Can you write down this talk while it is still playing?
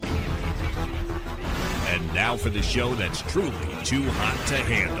Now for the show that's truly too hot to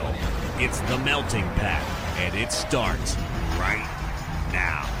handle. It's The Melting Pat, and it starts right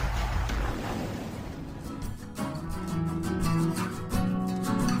now.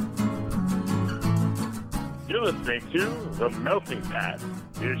 You're listening to The Melting Pat.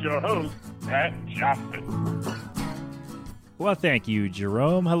 Here's your host, Pat Johnson. Well, thank you,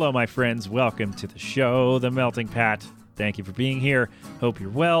 Jerome. Hello, my friends. Welcome to the show, The Melting Pat. Thank you for being here. Hope you're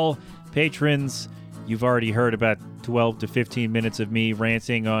well. Patrons, you've already heard about 12 to 15 minutes of me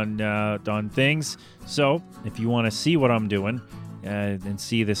ranting on things. So if you want to see what I'm doing and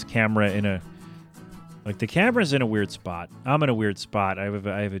see this camera the camera's in a weird spot. I'm in a weird spot. I have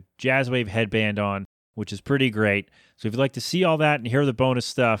a Jazzwave headband on, which is pretty great. So if you'd like to see all that and hear the bonus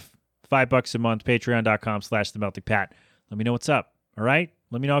stuff, $5 a month, patreon.com/themeltingpat. Let me know what's up, all right?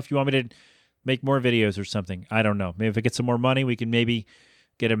 Let me know if you want me to make more videos or something. I don't know. Maybe if I get some more money, we can maybe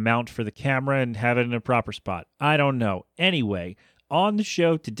get a mount for the camera and have it in a proper spot. I don't know. Anyway, on the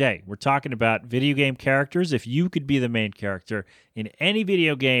show today, we're talking about video game characters. If you could be the main character in any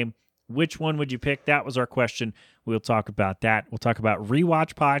video game, which one would you pick? That was our question. We'll talk about that. We'll talk about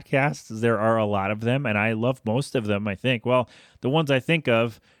rewatch podcasts. There are a lot of them, and I love most of them, I think. Well, the ones I think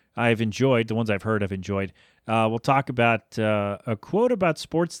of, I've enjoyed. The ones I've heard, I've enjoyed. We'll talk about a quote about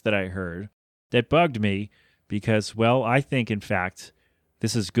sports that I heard that bugged me because, well, I think, in fact,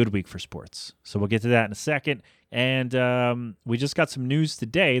 this is a good week for sports. So we'll get to that in a second. And we just got some news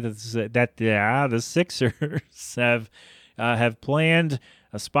today that the Sixers have planned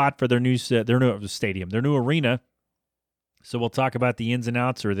a spot for their new stadium, their new arena. So we'll talk about the ins and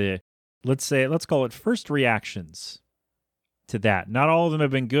outs, or let's call it first reactions to that. Not all of them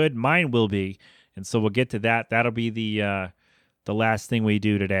have been good. Mine will be, and so we'll get to that. That'll be the last thing we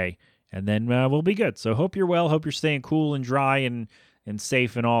do today, and then we'll be good. So hope you're well. Hope you're staying cool and dry and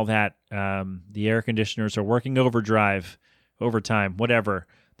safe and all that. The air conditioners are working overtime, whatever.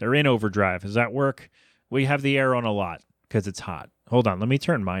 They're in overdrive. Does that work? We have the air on a lot because it's hot. Hold on, let me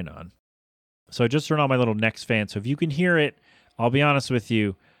turn mine on. So I just turned on my little Next fan. So if you can hear it, I'll be honest with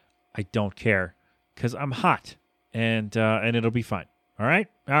you, I don't care because I'm hot, and it'll be fine. All right?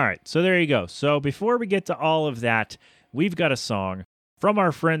 So there you go. So before we get to all of that, we've got a song from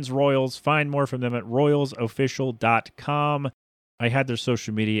our friends Royals. Find more from them at royalsofficial.com. I had their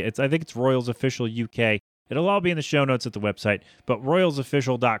social media. I think it's Royals Official UK. It'll all be in the show notes at the website, but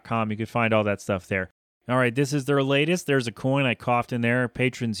royalsofficial.com, you can find all that stuff there. All right, this is their latest. There's a coin I coughed in there.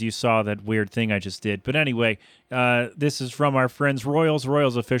 Patrons, you saw that weird thing I just did. But anyway, this is from our friends Royals,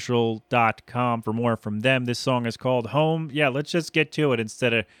 royalsofficial.com for more from them. This song is called Home. Yeah, let's just get to it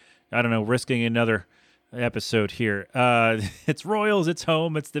instead of, risking another episode here. It's Royals, it's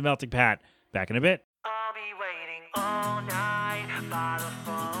Home, it's The Melting Pat. Back in a bit. I'll be waiting all night by the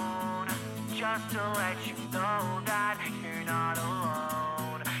phone just to let you know that you're not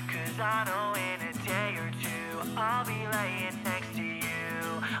alone. 'Cause I know in a day or two I'll be laying next to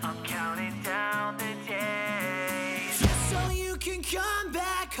you. I'm counting down the days just so you can come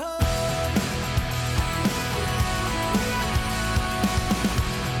back home.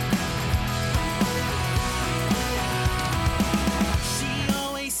 She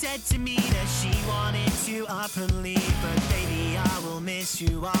always said to me that she wanted to up and leave, but baby, I will miss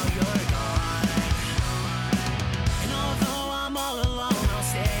you while you're gone. And although I'm all alone, I'll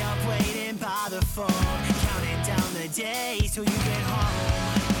stay up waiting by the phone, counting down the days till you get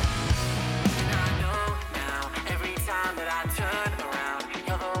home. And I know now, every time that I turn around,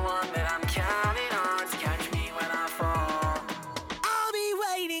 you're the one that I'm counting on to catch me when I fall. I'll be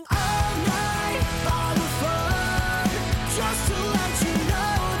waiting all night by the phone just to let you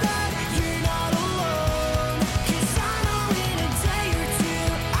know that you're not alone. 'Cause I know in a day or two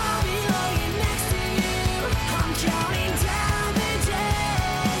I'll be laying next to you. I'm counting down the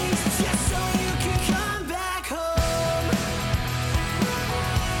days just so you can come back home.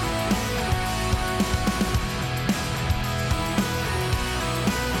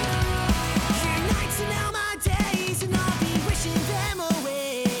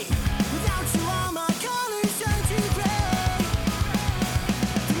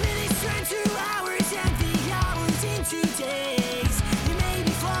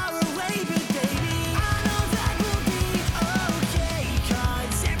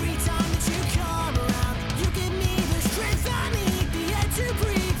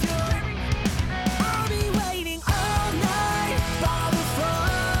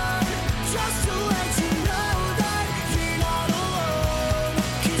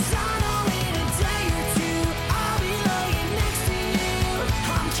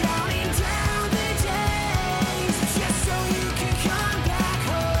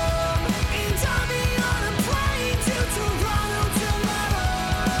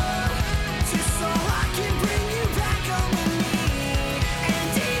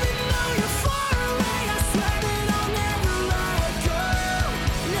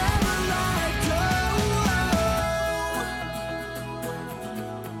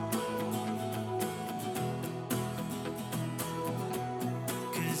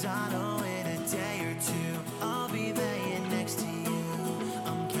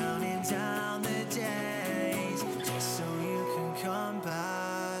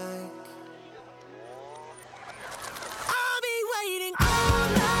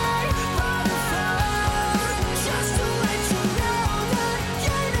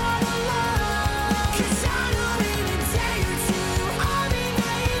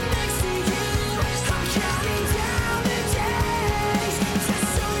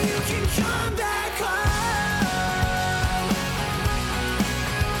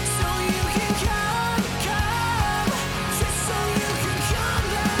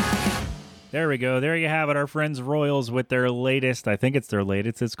 There we go. There you have it. Our friends Royals with their latest. I think it's their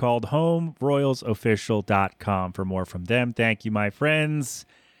latest. It's called HomeRoyalsOfficial.com for more from them. Thank you, my friends.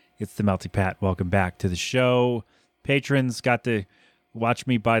 It's the Melting Pat. Welcome back to the show. Patrons got to watch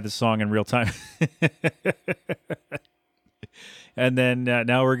me buy the song in real time. And then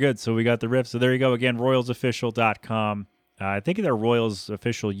now we're good. So we got the riff. So there you go. Again, RoyalsOfficial.com. I think they're Royals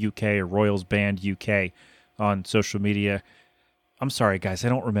Official UK or Royals Band UK on social media. I'm sorry, guys. I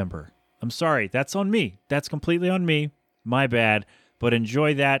don't remember. I'm sorry. That's on me. That's completely on me. My bad. But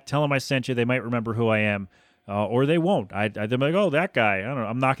enjoy that. Tell them I sent you. They might remember who I am. Or they won't. They'll be like, oh, that guy. I don't know.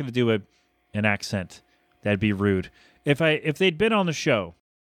 I'm not going to do an accent. That'd be rude. If they'd been on the show,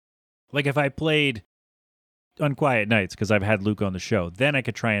 like if I played Unquiet Nights, because I've had Luke on the show, then I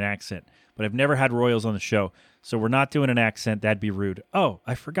could try an accent. But I've never had Royals on the show, so we're not doing an accent. That'd be rude. Oh,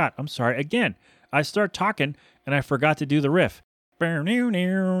 I forgot. I'm sorry. Again, I start talking, and I forgot to do the riff. I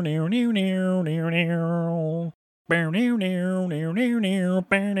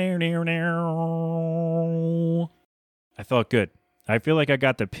felt good. I feel like I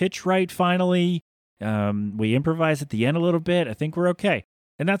got the pitch right finally. We improvised at the end a little bit. I think we're okay.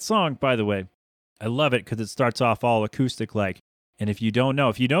 And that song, by the way, I love it because it starts off all acoustic-like. And if you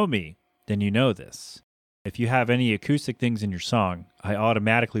know me, then you know this. If you have any acoustic things in your song, I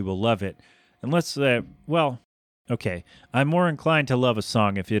automatically will love it. Unless, okay, I'm more inclined to love a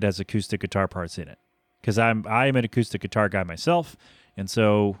song if it has acoustic guitar parts in it, because I'm an acoustic guitar guy myself, and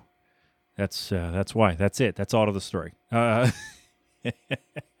so that's why. That's it. That's all to the story. That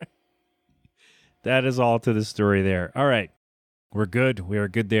is all to the story there. All right, we're good. We are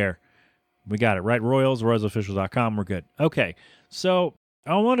good there. We got it right. RoyalsOfficial.com. We're good. Okay, so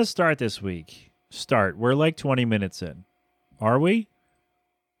I want to start this week. We're like 20 minutes in. Are we?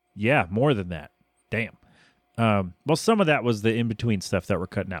 Yeah, more than that. Damn. Well, some of that was the in-between stuff that we're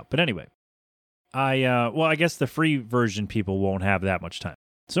cutting out. But anyway, I guess the free version people won't have that much time.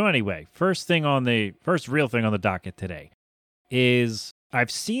 So anyway, first real thing on the docket today is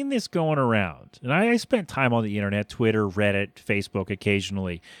I've seen this going around, and I spent time on the internet, Twitter, Reddit, Facebook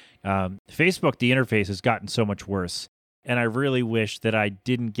occasionally. Facebook, the interface has gotten so much worse, and I really wish that I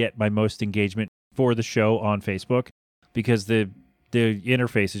didn't get my most engagement for the show on Facebook because the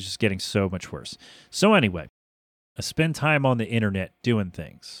interface is just getting so much worse. So anyway, I spend time on the internet doing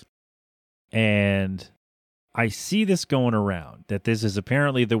things, and I see this going around that this is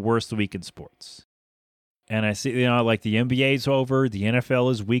apparently the worst week in sports. And I see, like the NBA's over, the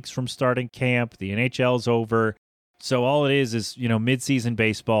NFL is weeks from starting camp, the NHL's over. So all it is mid-season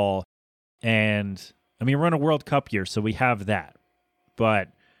baseball, and I mean, we're in a World Cup year, so we have that. But,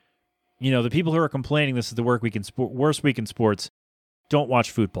 the people who are complaining this is the worst week in sports don't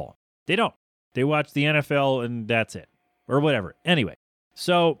watch football. They don't. They watch the NFL, and that's it. Or whatever. Anyway,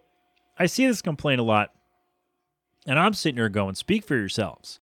 so I see this complaint a lot, and I'm sitting here going, speak for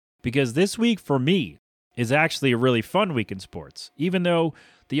yourselves. Because this week, for me, is actually a really fun week in sports. Even though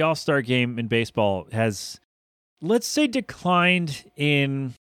the All-Star game in baseball has, let's say, declined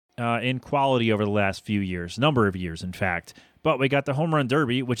in quality over the last few years, number of years, in fact. But we got the Home Run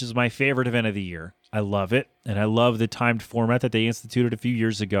Derby, which is my favorite event of the year. I love it, and I love the timed format that they instituted a few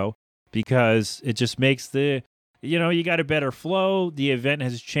years ago because it just makes you got a better flow. The event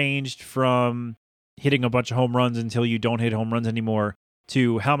has changed from hitting a bunch of home runs until you don't hit home runs anymore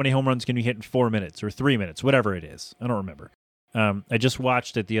to how many home runs can you hit in 4 minutes or 3 minutes, whatever it is. I don't remember. I just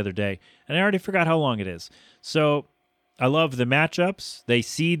watched it the other day, and I already forgot how long it is. So I love the matchups. They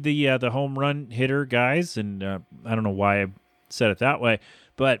seed the home run hitter guys, and I don't know why I said it that way,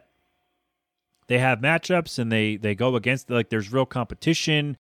 but they have matchups, and they go against, like, there's real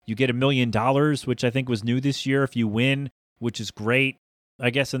competition. You get $1 million, which I think was new this year if you win, which is great.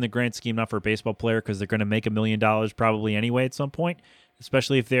 I guess in the grand scheme, not for a baseball player, because they're going to make $1 million probably anyway at some point,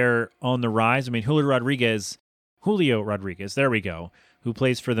 especially if they're on the rise. I mean, Julio Rodriguez, there we go, who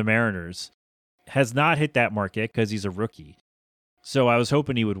plays for the Mariners, has not hit that mark yet because he's a rookie. So I was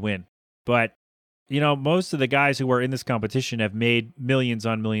hoping he would win. But, most of the guys who are in this competition have made millions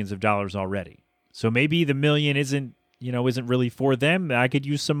on millions of dollars already. So maybe the million isn't really for them. I could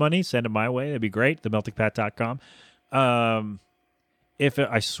use some money. Send it my way. That'd be great. TheMeltingPat.com.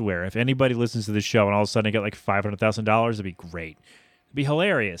 I swear, if anybody listens to this show and all of a sudden I get like $500,000, it'd be great. It'd be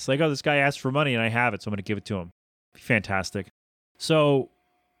hilarious. Like, oh, this guy asked for money and I have it, so I'm going to give it to him. It'd be fantastic. So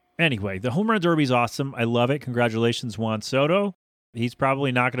anyway, the Home Run Derby is awesome. I love it. Congratulations, Juan Soto. He's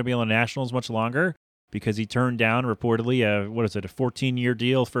probably not going to be on the Nationals much longer because he turned down reportedly a 14-year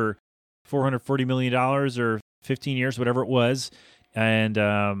deal for $440 million or 15 years, whatever it was. And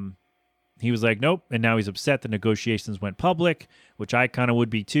he was like, nope. And now he's upset the negotiations went public, which I kind of would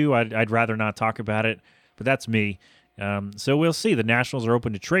be too. I'd rather not talk about it, but that's me. So we'll see. The Nationals are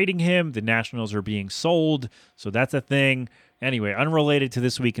open to trading him. The Nationals are being sold. So that's a thing. Anyway, unrelated to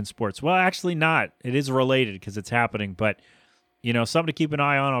This Week in Sports. Well, actually not. It is related because it's happening, but something to keep an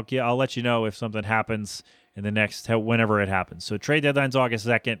eye on. I'll let you know if something happens in the next, whenever it happens. So trade deadline's August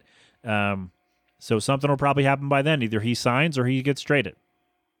 2nd. So something will probably happen by then. Either he signs or he gets traded.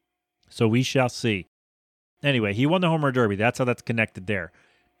 So we shall see. Anyway, he won the Home Run Derby. That's how that's connected there.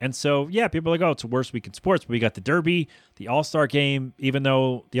 And so, yeah, people are like, oh, it's the worst week in sports. But we got the Derby, the All-Star Game, even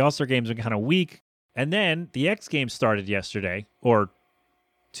though the All-Star Games are kind of weak. And then the X Games started yesterday, or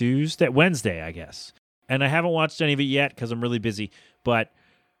Wednesday, I guess. And I haven't watched any of it yet because I'm really busy. But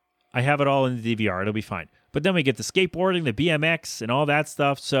I have it all in the DVR. It'll be fine. But then we get the skateboarding, the BMX, and all that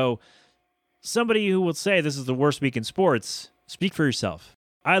stuff. So somebody who will say this is the worst week in sports, speak for yourself.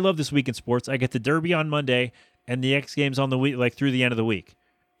 I love this week in sports. I get the Derby on Monday and the X Games on the week, like through the end of the week.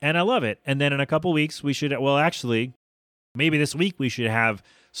 And I love it. And then in a couple weeks, we should, well, actually, maybe this week we should have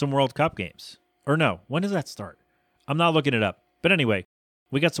some World Cup games. Or no, when does that start? I'm not looking it up. But anyway,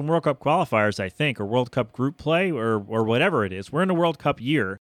 we got some World Cup qualifiers, I think, or World Cup group play, or whatever it is. We're in a World Cup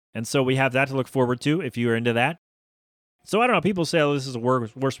year. And so we have that to look forward to if you're into that. So I don't know. People say, oh, this is a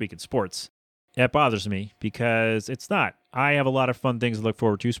worst week in sports. It bothers me because it's not. I have a lot of fun things to look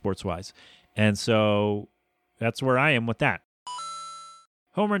forward to sports-wise. And so that's where I am with that.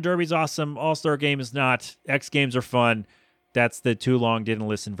 Home Run Derby's awesome. All-Star Game is not. X Games are fun. That's the too long, didn't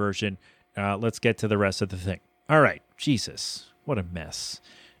listen version. Let's get to the rest of the thing. All right. Jesus. What a mess.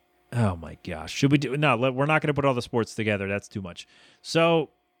 Oh, my gosh. Should we do... No, we're not going to put all the sports together. That's too much. So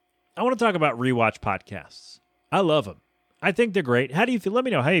I want to talk about rewatch podcasts. I love them. I think they're great. How do you feel? Let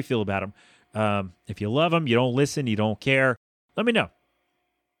me know how you feel about them. If you love them, you don't listen, you don't care, let me know.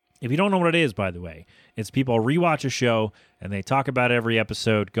 If you don't know what it is, by the way, it's people rewatch a show and they talk about every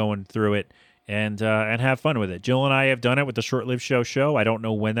episode, going through it, and have fun with it. Jill and I have done it with the Short-Lived Show. I don't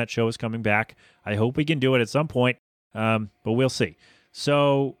know when that show is coming back. I hope we can do it at some point, but we'll see.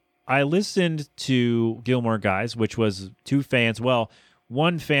 So I listened to Gilmore Guys, which was two fans. Well,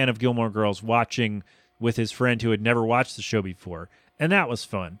 one fan of Gilmore Girls watching with his friend who had never watched the show before, and that was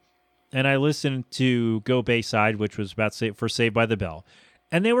fun. And I listened to Go Bayside, which was about Saved by the Bell.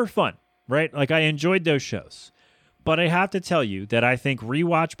 And they were fun, right? Like, I enjoyed those shows. But I have to tell you that I think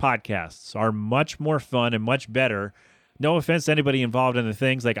rewatch podcasts are much more fun and much better. No offense to anybody involved in the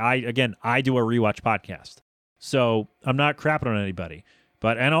things. Like, I do a rewatch podcast. So I'm not crapping on anybody.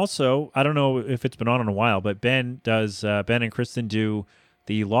 And also, I don't know if it's been on in a while, but Ben and Kristen do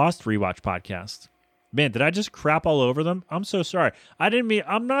the Lost rewatch podcast. Man, did I just crap all over them? I'm so sorry.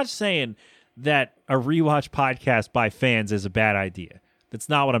 I'm not saying that a rewatch podcast by fans is a bad idea. That's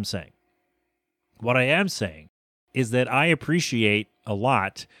not what I'm saying. What I am saying is that I appreciate a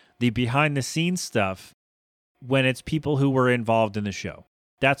lot the behind-the-scenes stuff when it's people who were involved in the show.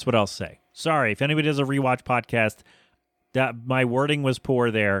 That's what I'll say. Sorry, if anybody does a rewatch podcast, that my wording was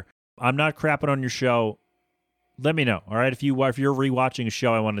poor there. I'm not crapping on your show. Let me know, all right? If you're rewatching a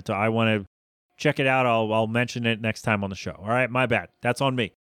show, I want to check it out. I'll mention it next time on the show. All right, my bad. That's on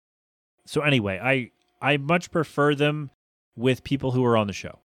me. So anyway, I much prefer them with people who are on the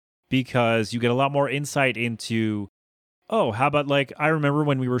show because you get a lot more insight into, oh, how about like, I remember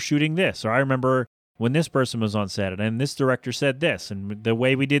when we were shooting this, or I remember when this person was on set and this director said this, and the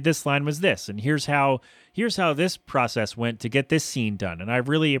way we did this line was this, and here's how this process went to get this scene done. And I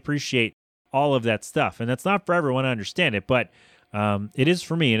really appreciate all of that stuff. And that's not for everyone to understand it, but it is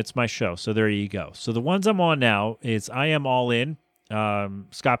for me, and it's my show. So there you go. So the ones I'm on now is I Am All In.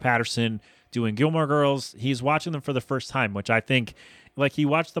 Scott Patterson doing Gilmore Girls. He's watching them for the first time, which I think, like, he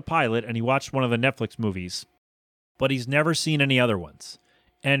watched the pilot and he watched one of the Netflix movies, but he's never seen any other ones.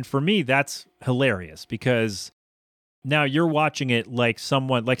 And for me, that's hilarious because now you're watching it like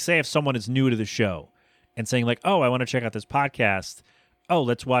someone, like, say if someone is new to the show and saying like, oh, I want to check out this podcast. Oh,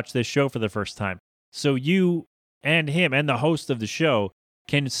 let's watch this show for the first time. So you and him and the host of the show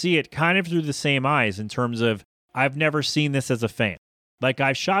can see it kind of through the same eyes in terms of, I've never seen this as a fan. Like,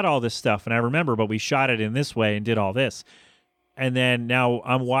 I shot all this stuff and I remember, but we shot it in this way and did all this. And then now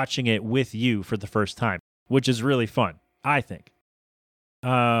I'm watching it with you for the first time, which is really fun, I think.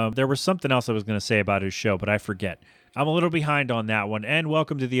 There was something else I was going to say about his show, but I forget. I'm a little behind on that one. And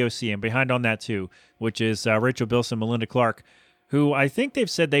Welcome to the OC. I'm behind on that too, which is Rachel Bilson, Melinda Clark, who I think they've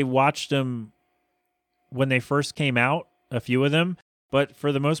said they watched them when they first came out, a few of them. But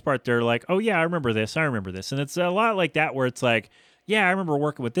for the most part, they're like, oh, yeah, I remember this. And it's a lot like that where it's like, yeah, I remember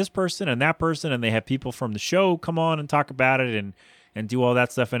working with this person, and they have people from the show come on and talk about it. And and do all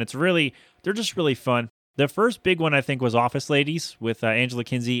that stuff. And they're just really fun. The first big one, I think, was Office Ladies with Angela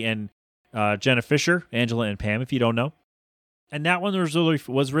Kinsey and Jenna Fisher, Angela and Pam, if you don't know. And that one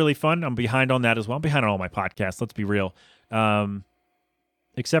was really fun. I'm behind on that as well. I'm behind on all my podcasts, let's be real.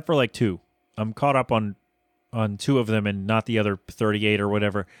 Except for like 2. I'm caught up on 2 of them and not the other 38 or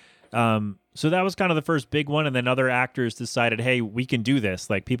whatever. So that was kind of the first big one. And then other actors decided, hey, we can do this.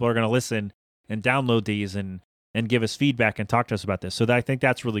 Like, people are going to listen and download these and give us feedback and talk to us about this. So I think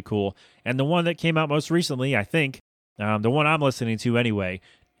that's really cool. And the one that came out most recently, I think, the one I'm listening to anyway,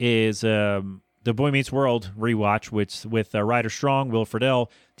 is the Boy Meets World rewatch, which with Ryder Strong, Will Friedle,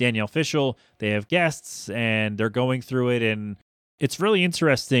 Danielle Fishel. They have guests, and they're going through it, and it's really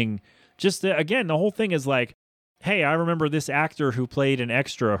interesting. Just, again, the whole thing is like, hey, I remember this actor who played an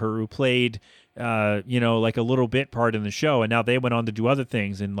extra or who played, like a little bit part in the show, and now they went on to do other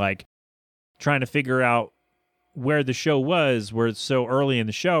things, and like trying to figure out where the show was, where it's so early in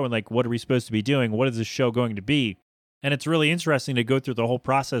the show, and like, what are we supposed to be doing? What is the show going to be? And it's really interesting to go through the whole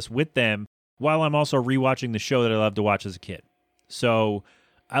process with them while I'm also rewatching the show that I loved to watch as a kid. So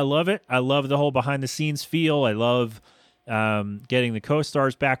I love it. I love the whole behind-the-scenes feel. I love getting the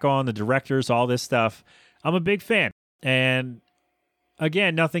co-stars back on, the directors, all this stuff. I'm a big fan. And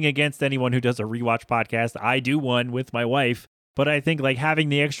again, nothing against anyone who does a rewatch podcast. I do one with my wife. But I think like having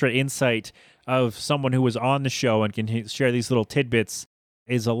the extra insight of someone who was on the show and can share these little tidbits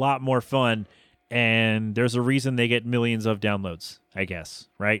is a lot more fun. And there's a reason they get millions of downloads, I guess,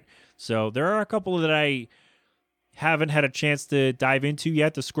 right? So there are a couple that I haven't had a chance to dive into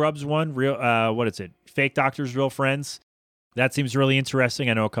yet. The Scrubs one, Fake Doctors, Real Friends. That seems really interesting.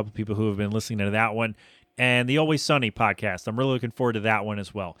 I know a couple people who have been listening to that one. And the Always Sunny podcast. I'm really looking forward to that one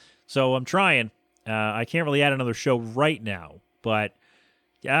as well. So I'm trying. I can't really add another show right now, but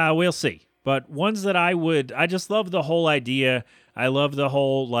we'll see. But ones that I just love the whole idea. I love the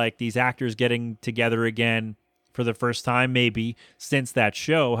whole, like, these actors getting together again for the first time, maybe, since that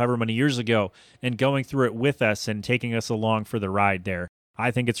show, however many years ago, and going through it with us and taking us along for the ride there.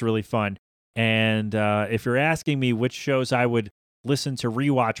 I think it's really fun. And if you're asking me which shows I would listen to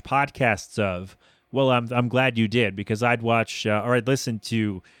rewatch podcasts of, well, I'm glad you did, because I'd listen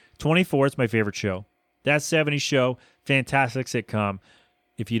to 24. It's my favorite show. That 70s Show, fantastic sitcom.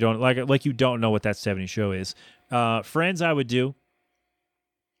 If you don't like you don't know what That 70s Show is. Friends, I would do,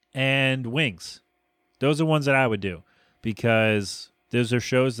 and Wings. Those are ones that I would do, because those are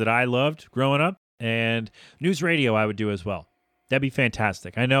shows that I loved growing up. And News Radio I would do as well. That'd be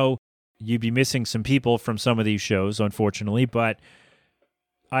fantastic. I know you'd be missing some people from some of these shows, unfortunately, but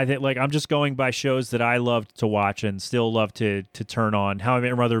I think, like, I'm just going by shows that I loved to watch and still love to turn on. How I Met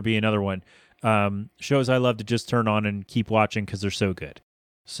Your Mother would be another one. Shows I love to just turn on and keep watching because they're so good.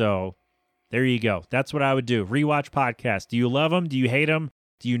 So there you go. That's what I would do. Rewatch podcasts. Do you love them? Do you hate them?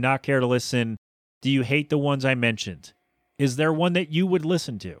 Do you not care to listen? Do you hate the ones I mentioned? Is there one that you would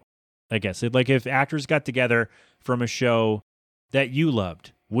listen to? I guess like if actors got together from a show that you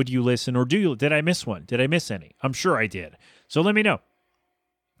loved, would you listen, or did I miss one? Did I miss any? I'm sure I did. So let me know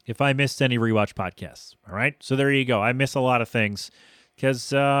if I missed any rewatch podcasts. All right. So there you go. I miss a lot of things because,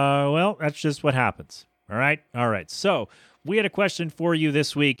 that's just what happens. All right. All right. So we had a question for you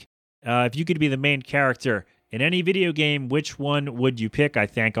this week. If you could be the main character in any video game, which one would you pick? I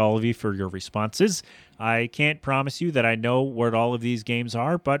thank all of you for your responses. I can't promise you that I know what all of these games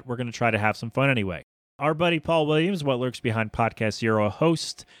are, but we're going to try to have some fun anyway. Our buddy Paul Williams, What Lurks Behind Podcast Zero,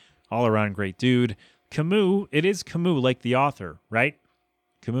 host, all-around great dude. Camus, it is Camus, like the author, right?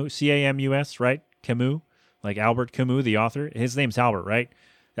 Camus, C-A-M-U-S, right? Camus, like Albert Camus, the author. His name's Albert, right?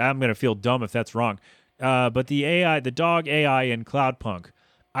 I'm going to feel dumb if that's wrong. But the AI, the dog AI in Cloudpunk.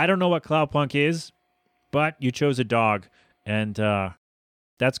 I don't know what Cloudpunk is, but you chose a dog, and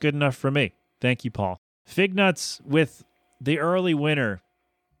that's good enough for me. Thank you, Paul. Fignuts with the early winner.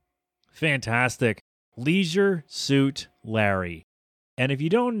 Fantastic. Leisure Suit Larry. And if you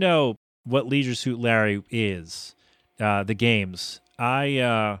don't know what Leisure Suit Larry is, the games,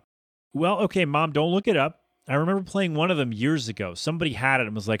 okay, Mom, don't look it up. I remember playing one of them years ago. Somebody had it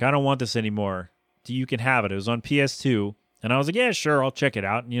and was like, I don't want this anymore. You can have it. It was on PS2. And I was like, yeah, sure, I'll check it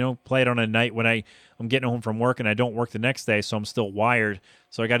out. And, play it on a night when I'm getting home from work and I don't work the next day, so I'm still wired.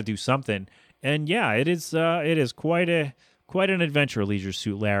 So I got to do something. And yeah, it is quite an adventure, Leisure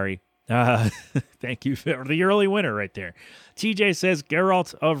Suit Larry. Thank you for the early winner right there. TJ says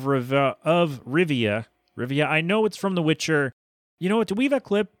Geralt of Rivia. Rivia. I know it's from The Witcher. You know what? Do we have a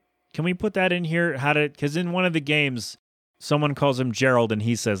clip? Can we put that in here? Because in one of the games, someone calls him Gerald, and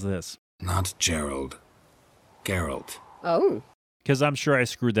he says this. Not Gerald. Geralt. Oh. Because I'm sure I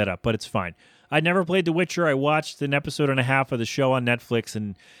screwed that up, but it's fine. I never played The Witcher. I watched an episode and a half of the show on Netflix,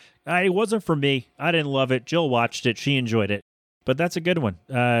 and it wasn't for me. I didn't love it. Jill watched it. She enjoyed it. But that's a good one.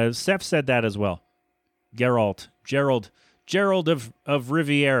 Seth said that as well. Geralt of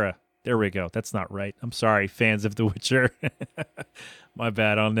Riviera. There we go. That's not right. I'm sorry, fans of The Witcher. My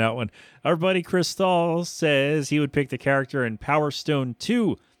bad on that one. Our buddy Crystal says he would pick the character in Power Stone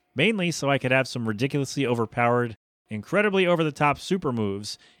 2, mainly so I could have some ridiculously overpowered, incredibly over-the-top super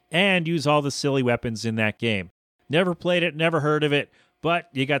moves, and use all the silly weapons in that game. Never played it, never heard of it, but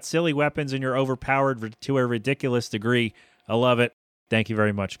you got silly weapons and you're overpowered to a ridiculous degree. I love it. Thank you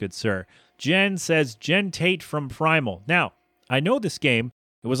very much, good sir. Jen says Jen Tate from Primal. Now, I know this game.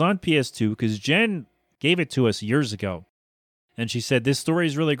 It was on PS2 because Jen gave it to us years ago. And she said, this story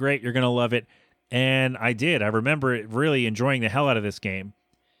is really great. You're going to love it. And I did. I remember really enjoying the hell out of this game.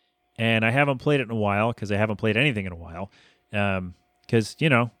 And I haven't played it in a while because I haven't played anything in a while. Because,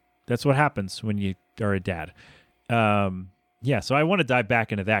 that's what happens when you are a dad. So I want to dive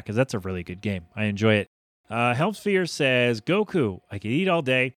back into that because that's a really good game. I enjoy it. Helmsphere says, Goku, I could eat all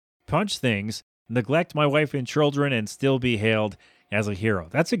day, punch things, neglect my wife and children, and still be hailed as a hero.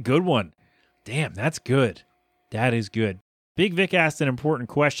 That's a good one. Damn, that's good. That is good. Big Vic asked an important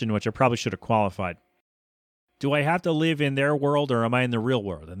question, which I probably should have qualified. Do I have to live in their world or am I in the real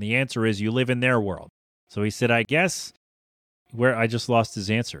world? And the answer is you live in their world. So he said, I guess, where I just lost his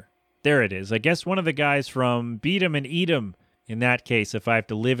answer. There it is. I guess one of the guys from Beat 'em and Eat 'em in that case, if I have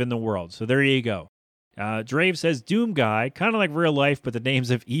to live in the world. So there you go. Drave says, Doom Guy, kind of like real life, but the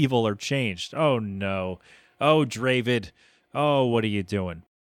names of evil are changed. Oh, no. Oh, Dravid. Oh, what are you doing?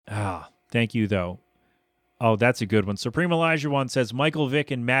 Thank you, though. Oh, that's a good one. Supreme Elijah One says, Michael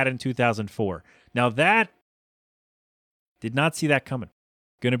Vick in Madden 2004. Now that, did not see that coming.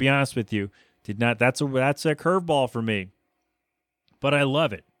 Going to be honest with you. Did not. That's a curveball for me. But I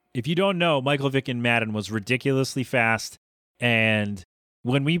love it. If you don't know, Michael Vick in Madden was ridiculously fast. And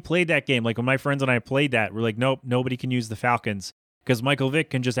when we played that game, like when my friends and I played that, we're like, nope, nobody can use the Falcons because Michael Vick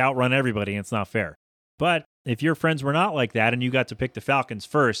can just outrun everybody and it's not fair. But if your friends were not like that and you got to pick the Falcons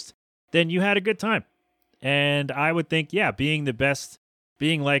first, then you had a good time. And I would think, being the best,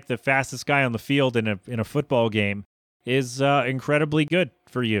 being like the fastest guy on the field in a football game is incredibly good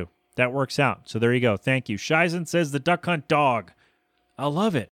for you. That works out. So there you go. Thank you. Shizen says the Duck Hunt dog. I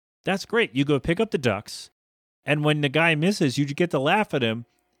love it. That's great. You go pick up the ducks, and when the guy misses, you get to laugh at him,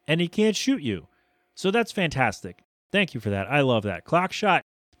 and he can't shoot you. So that's fantastic. Thank you for that. I love that. Clockshot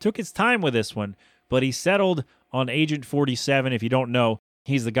took his time with this one, but he settled on Agent 47. If you don't know,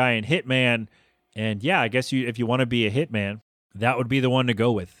 he's the guy in Hitman. And I guess if you want to be a Hitman, that would be the one to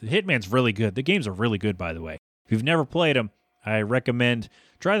go with. Hitman's really good. The games are really good, by the way. If you've never played them, I recommend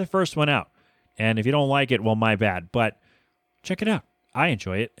try the first one out. And if you don't like it, well, my bad. But check it out. I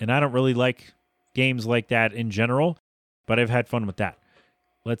enjoy it, and I don't really like games like that in general, but I've had fun with that.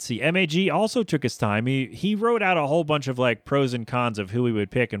 Let's see. MAG also took his time. He wrote out a whole bunch of pros and cons of who he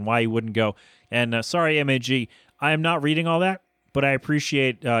would pick and why he wouldn't go. And sorry, MAG, I am not reading all that, but I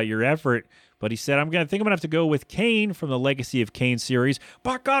appreciate your effort. But he said, I'm going to have to go with Kane from the Legacy of Kane series.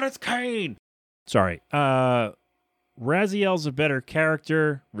 By God, it's Kane! Sorry. Raziel's a better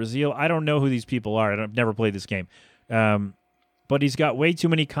character. Raziel, I don't know who these people are. I've never played this game. But he's got way too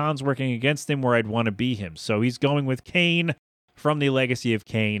many cons working against him where I'd want to be him. So he's going with Kane from the Legacy of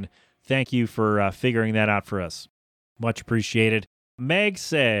Kane. Thank you for figuring that out for us. Much appreciated. Meg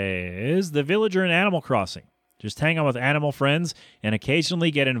says, the villager in Animal Crossing. Just hang out with animal friends and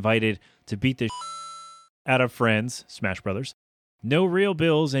occasionally get invited to beat the out of friends, Smash Brothers. No real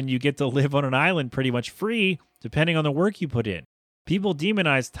bills, and you get to live on an island pretty much free, depending on the work you put in. People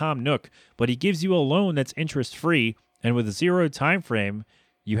demonize Tom Nook, but he gives you a loan that's interest-free, and with a 0 time frame,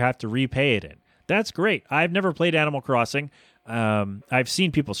 you have to repay it in. That's great. I've never played Animal Crossing. I've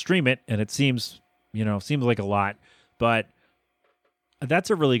seen people stream it, and it seems like a lot, but that's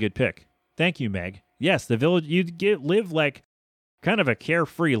a really good pick. Thank you, Meg. Yes, the village, live like kind of a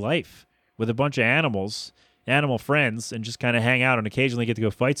carefree life with a bunch of animal friends, and just kind of hang out and occasionally get to go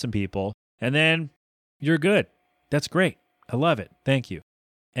fight some people, and then you're good. That's great. I love it. Thank you.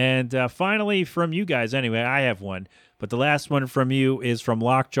 And finally, from you guys, anyway, I have one, but the last one from you is from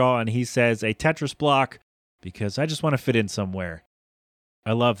Lockjaw, and he says a Tetris block because I just want to fit in somewhere.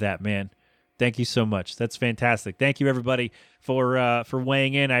 I love that, man. Thank you so much. That's fantastic. Thank you, everybody, for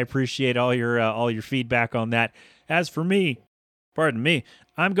weighing in. I appreciate all your feedback on that. As for me, pardon me,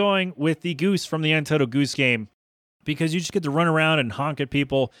 I'm going with the Goose from the Untitled Goose Game because you just get to run around and honk at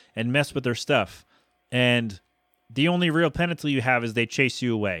people and mess with their stuff. And the only real penalty you have is they chase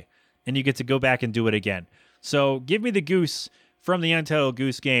you away, and you get to go back and do it again. So give me the Goose from the Untitled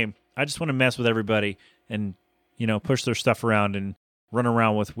Goose Game. I just want to mess with everybody and, push their stuff around and run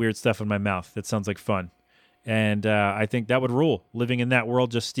around with weird stuff in my mouth. That sounds like fun. And I think that would rule, living in that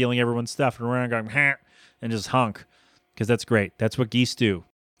world, just stealing everyone's stuff and running around going, and just honk, because that's great. That's what geese do.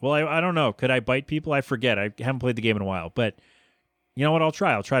 Well, I don't know. Could I bite people? I forget. I haven't played the game in a while. But you know what? I'll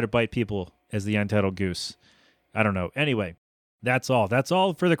try. I'll try to bite people as the Untitled Goose. I don't know. Anyway, that's all. That's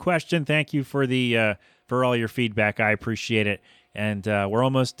all for the question. Thank you for for all your feedback. I appreciate it. And we're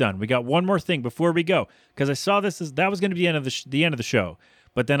almost done. We got one more thing before we go, because I saw that was going to be the end of the show.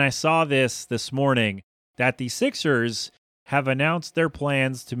 But then I saw this morning that the Sixers have announced their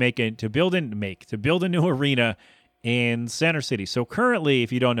plans to build a new arena in Center City. So currently,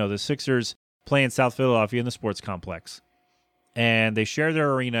 if you don't know, the Sixers play in South Philadelphia in the sports complex, and they share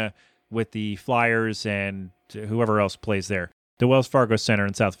their arena with the Flyers and whoever else plays there, the Wells Fargo Center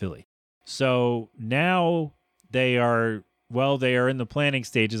in South Philly. So now they are in the planning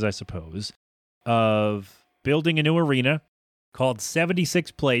stages, I suppose, of building a new arena called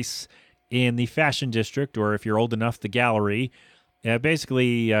 76 Place in the Fashion District, or if you're old enough, the Gallery,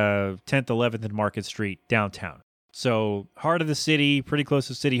 basically 10th, 11th, and Market Street downtown. So heart of the city, pretty close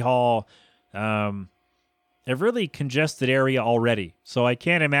to City Hall, a really congested area already. So I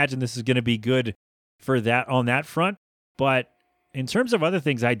can't imagine this is going to be good for that on that front. But in terms of other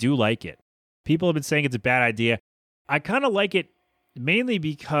things, I do like it. People have been saying it's a bad idea. I kind of like it mainly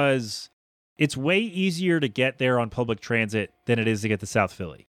because it's way easier to get there on public transit than it is to get to South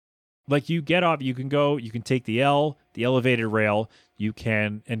Philly. Like, you get off, you can take the elevated rail,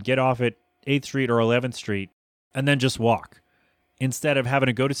 and get off at 8th Street or 11th Street, and then just walk. Instead of having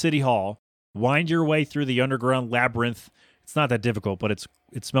to go to City Hall, wind your way through the underground labyrinth. It's not that difficult, but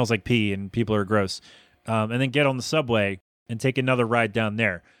it smells like pee and people are gross. And then get on the subway and take another ride down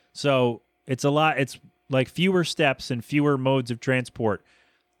there. So it's like fewer steps and fewer modes of transport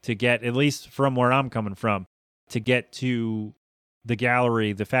to get, at least from where I'm coming from, to get to the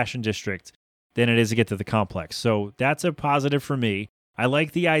Gallery, the Fashion District, than it is to get to the complex. So that's a positive for me. I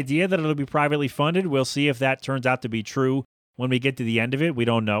like the idea that it'll be privately funded. We'll see if that turns out to be true when we get to the end of it. We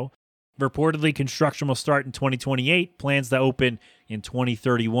don't know. Reportedly, construction will start in 2028, plans to open in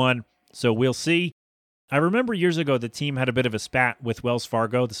 2031. So we'll see. I remember years ago, the team had a bit of a spat with Wells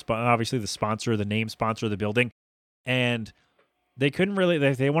Fargo, obviously the name sponsor of the building. And they couldn't really,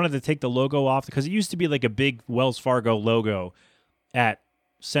 they wanted to take the logo off because it used to be like a big Wells Fargo logo at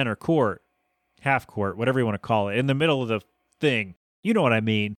center court, half court, whatever you want to call it, in the middle of the thing. You know what I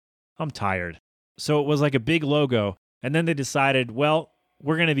mean? I'm tired. So it was like a big logo. And then they decided, well,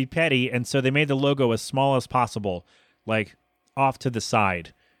 we're going to be petty. And so they made the logo as small as possible, like off to the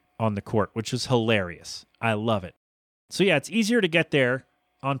side on the court, which is hilarious. I love it. So yeah, it's easier to get there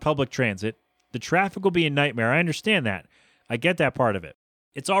on public transit. The traffic will be a nightmare. I understand that. I get that part of it.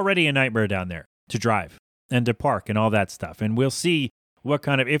 It's already a nightmare down there to drive and to park and all that stuff. And we'll see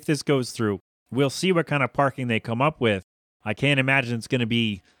if this goes through, we'll see what kind of parking they come up with. I can't imagine it's going to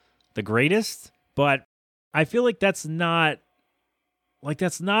be the greatest, but I feel like that's not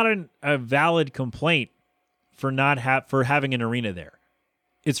a valid complaint for having an arena there.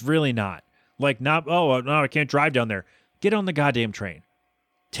 It's really not. Like, no, I can't drive down there. Get on the goddamn train.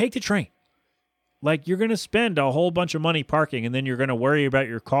 Take the train. Like, you're going to spend a whole bunch of money parking, and then you're going to worry about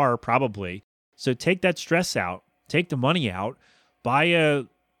your car probably. So take that stress out. Take the money out. Buy a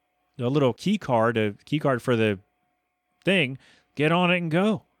little key card for the thing. Get on it and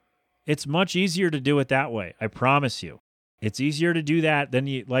go. It's much easier to do it that way. I promise you. It's easier to do that than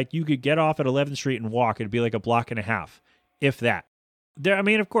you could get off at 11th Street and walk. It'd be like a block and a half, if that.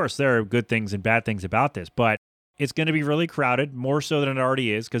 Of course, there are good things and bad things about this, but it's going to be really crowded, more so than it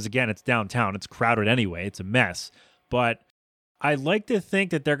already is, because, again, it's downtown. It's crowded anyway. It's a mess. But I'd like to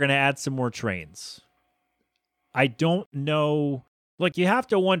think that they're going to add some more trains. I don't know. Like, you have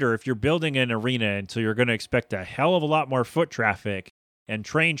to wonder if you're building an arena, and so you're going to expect a hell of a lot more foot traffic and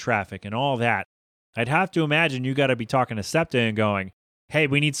train traffic and all that. I'd have to imagine you got to be talking to SEPTA and going, hey,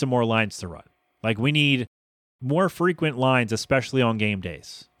 we need some more lines to run. Like, we need more frequent lines, especially on game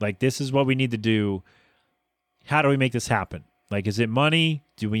days. Like, this is what we need to do. How do we make this happen? Like, is it money?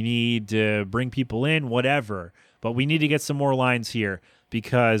 Do we need to bring people in? Whatever. But we need to get some more lines here,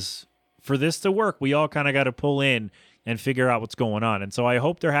 because for this to work, we all kind of got to pull in and figure out what's going on. And so I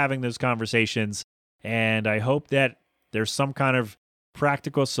hope they're having those conversations, and I hope that there's some kind of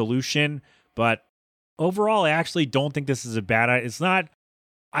practical solution. But overall, I actually don't think this is a bad idea. It's not.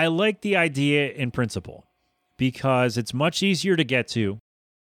 I like the idea in principle because it's much easier to get to.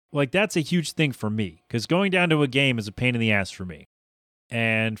 Like, that's a huge thing for me, because going down to a game is a pain in the ass for me.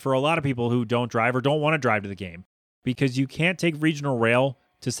 And for a lot of people who don't drive or don't want to drive to the game, because you can't take regional rail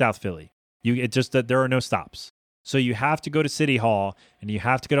to South Philly. It just that there are no stops. So you have to go to City Hall and you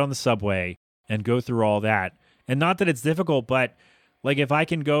have to get on the subway and go through all that. And not that it's difficult, but like if I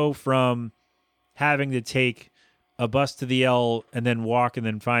can go from having to take a bus to the L and then walk and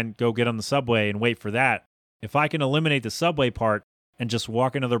then go get on the subway and wait for that, if I can eliminate the subway part and just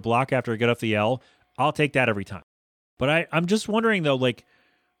walk another block after I get off the L, I'll take that every time. But I'm just wondering though, like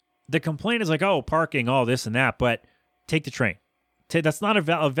the complaint is like, oh, parking, all this and that, but take the train. That's not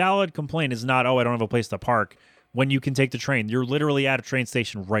a valid complaint is not, oh, I don't have a place to park when you can take the train. You're literally at a train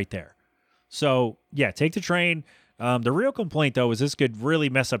station right there. So yeah, take the train. The real complaint though is this could really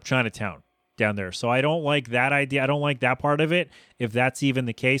mess up Chinatown down there. So I don't like that idea. I don't like that part of it, if that's even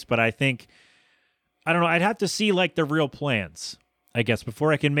the case. But I think, I don't know, I'd have to see like the real plans, I guess,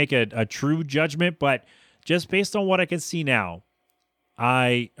 before I can make a true judgment. But just based on what I can see now,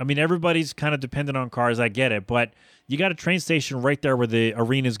 I mean, everybody's kind of dependent on cars. I get it, but you got a train station right there where the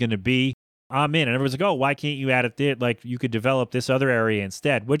arena is going to be. I'm in, and everyone's like, "Oh, why can't you add it there? Like, you could develop this other area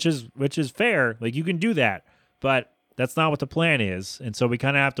instead," which is fair. Like, you can do that, but that's not what the plan is, and so we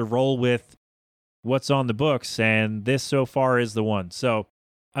kind of have to roll with what's on the books, and this so far is the one. So,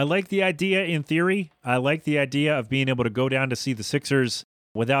 I like the idea in theory. I like the idea of being able to go down to see the Sixers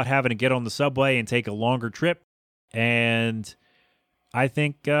without having to get on the subway and take a longer trip, and I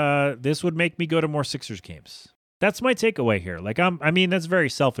think this would make me go to more Sixers games. That's my takeaway here. Like, I mean, that's very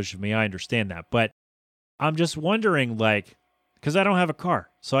selfish of me. I understand that. But I'm just wondering, like, because I don't have a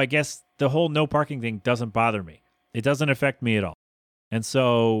car. So I guess the whole no parking thing doesn't bother me. It doesn't affect me at all. And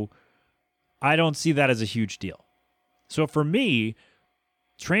so I don't see that as a huge deal. So for me,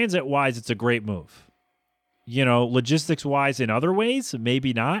 transit-wise, it's a great move. You know, logistics-wise in other ways,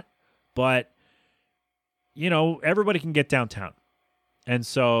 maybe not. But, you know, everybody can get downtown. And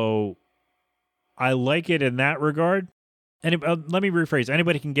so I like it in that regard. And let me rephrase.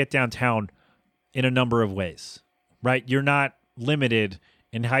 Anybody can get downtown in a number of ways, right? You're not limited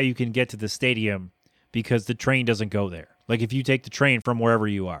in how you can get to the stadium because the train doesn't go there. Like if you take the train from wherever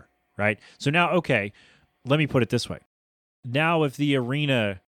you are, right? So now, okay, let me put it this way. Now if the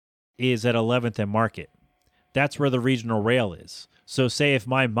arena is at 11th and Market, that's where the regional rail is. So say if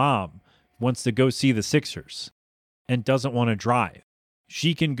my mom wants to go see the Sixers and doesn't want to drive,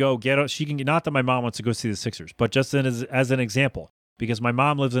 she can go not that my mom wants to go see the Sixers, but just as an example, because my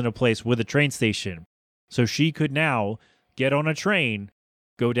mom lives in a place with a train station. So she could now get on a train,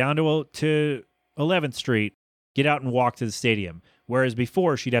 go down to 11th Street, get out and walk to the stadium. Whereas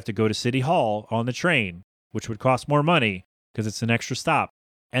before she'd have to go to City Hall on the train, which would cost more money because it's an extra stop,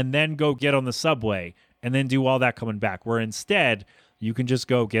 and then go get on the subway and then do all that coming back. Where instead you can just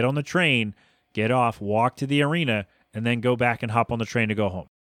go get on the train, get off, walk to the arena, and then go back and hop on the train to go home.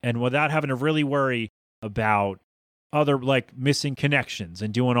 And without having to really worry about other, like, missing connections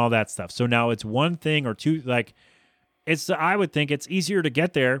and doing all that stuff. So now it's one thing or two, like, I would think it's easier to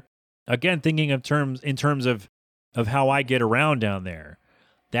get there. Again, thinking in terms of how I get around down there,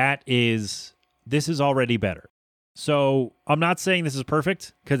 this is already better. So I'm not saying this is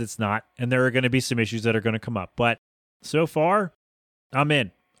perfect, because it's not, and there are going to be some issues that are going to come up. But so far, I'm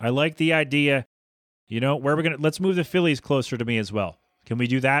in. I like the idea. You know, let's move the Phillies closer to me as well. Can we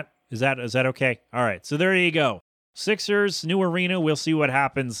do that? Is that okay? All right. So there you go. Sixers, new arena. We'll see what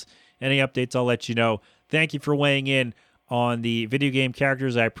happens. Any updates, I'll let you know. Thank you for weighing in on the video game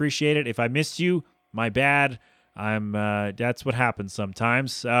characters. I appreciate it. If I missed you, my bad. That's what happens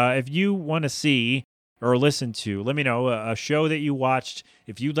sometimes. If you want to see or listen to, let me know, a show that you watched.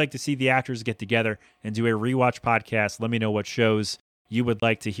 If you'd like to see the actors get together and do a rewatch podcast, let me know what shows you would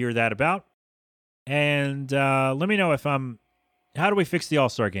like to hear that about. And let me know how do we fix the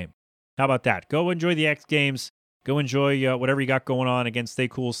All-Star game? How about that? Go enjoy the X Games. Go enjoy whatever you got going on. Again, stay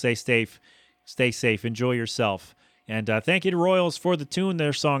cool, stay safe, enjoy yourself. And thank you to Royals for the tune.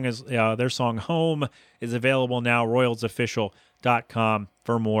 Their song Home is available now, royalsofficial.com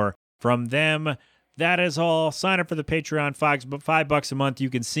for more from them. That is all. Sign up for the Patreon, $5 a month. You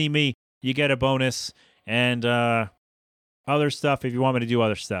can see me. You get a bonus. And other stuff if you want me to do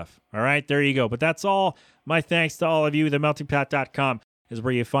other stuff. All right, there you go. But that's all. My thanks to all of you. TheMeltingPat.com is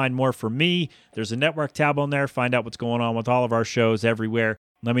where you find more from me. There's a network tab on there. Find out what's going on with all of our shows everywhere.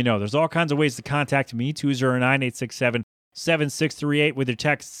 Let me know. There's all kinds of ways to contact me. 209-867-7638 with your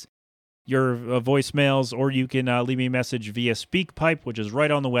texts, your voicemails, or you can leave me a message via SpeakPipe, which is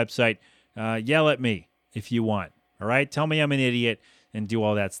right on the website. Yell at me if you want. All right, tell me I'm an idiot and do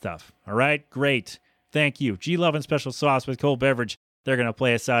all that stuff. All right, great. Thank you. G-Love and Special Sauce with Cold Beverage. They're going to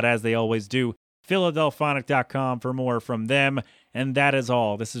play us out as they always do. Philadelphonic.com for more from them. And that is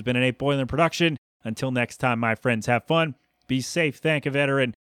all. This has been an 8 Boiler production. Until next time, my friends, have fun. Be safe, thank a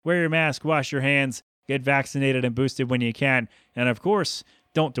veteran, wear your mask, wash your hands, get vaccinated and boosted when you can, and of course,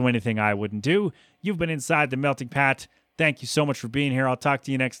 don't do anything I wouldn't do. You've been inside the Melting Pat. Thank you so much for being here. I'll talk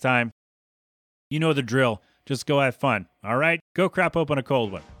to you next time. You know the drill. Just go have fun, all right? Go crap open a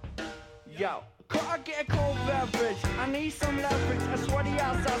cold one. Yo, could I get a cold beverage? I need some leverage. A sweaty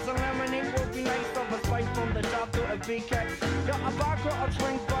outside, some lemonade would be nice. Of a fight from the top to a BK. Yo, a vodka, a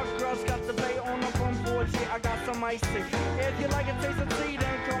drink, but girls got the bay on the front porch. Yeah, I got some iced tea. If you like a taste of tea,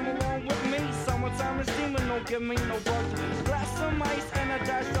 then come along with me. Summertime is steaming, don't give me no butter. Glass some ice and a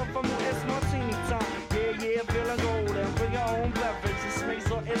dash of a it's martini time. Yeah, feeling golden. Bring your own beverage. It's me,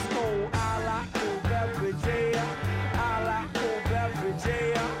 so it's cold. I like cold beverage, yeah. I like cold beverage,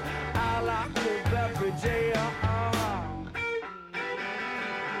 yeah. I like cold beverage, yeah.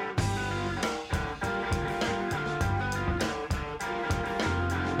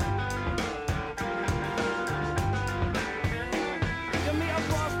 Give me a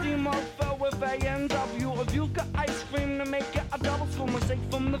frosty mug filled with A&W. If you got ice cream to make it a double spoon, shake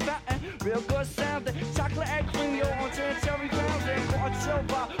from the fountain. Real good sounding. Chocolate egg cream, yo, on cherry fountain. Got a chill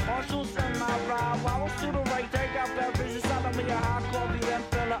bar, Marshalls in my ride. Waddles to the right, they got beverages out of me a hot coffee, then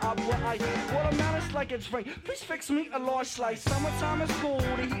fill it up with ice. Watermelon's like a drink. Please fix me a large slice. Summertime is cool,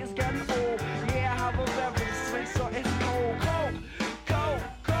 the heat is getting old. Yeah, I have a beverage, sweet, so it's cold. Cold.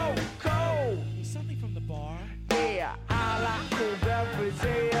 Something from the bar. Yeah, I like cold beverage,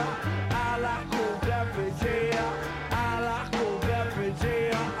 yeah. I like cold beverage, yeah. I like cold beverage,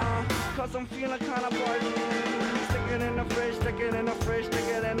 yeah. Cause I'm feeling kinda buzzing. Stick it in the fridge, stick it in the fridge, stick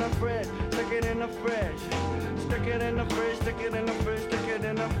it in the fridge, stick it in the fridge. Stick it in the fridge, stick it in the fridge, stick it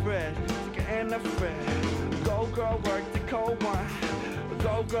in the fridge, stick it in the fridge. Go girl, work the cold one.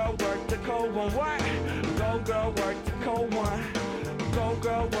 Go girl, work the cold one. What? Go girl, work the cold one. Go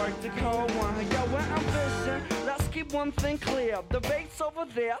girl, work the cold one. Yo, when I'm fishing, let's keep one thing clear. The bait's over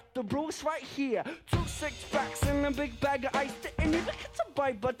there, the brew's right here. 2 6-packs in a big bag of ice. Didn't even get to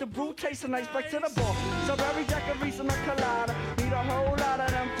bite, but the brew tastes nice. Back to the bar. Strawberry daiquiris and a colada. Need a whole lot of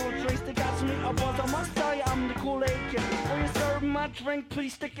them fruit drinks. They got me a buzz. I must tell you, I'm the Kool-Aid kid. When you serve my drink,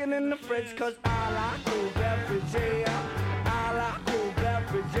 please stick it in the fridge. Cause I like cool beverage, yeah. I like cool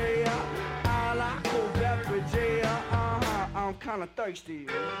beverage, yeah. I like cool beverage, yeah. I'm kinda thirsty.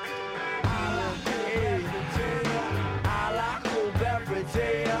 I like cold beverage,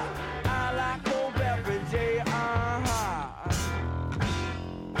 yeah. I like cold beverage, yeah.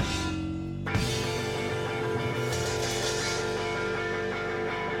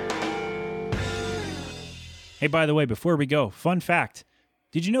 Hey, by the way, before we go, fun fact.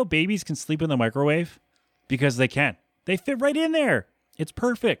 Did you know babies can sleep in the microwave? Because they can. They fit right in there. It's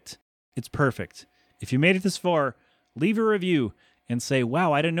perfect. It's perfect. If you made it this far, leave a review and say,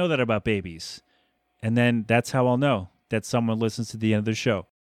 wow, I didn't know that about babies. And then that's how I'll know that someone listens to the end of the show.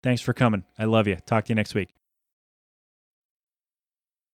 Thanks for coming. I love you. Talk to you next week.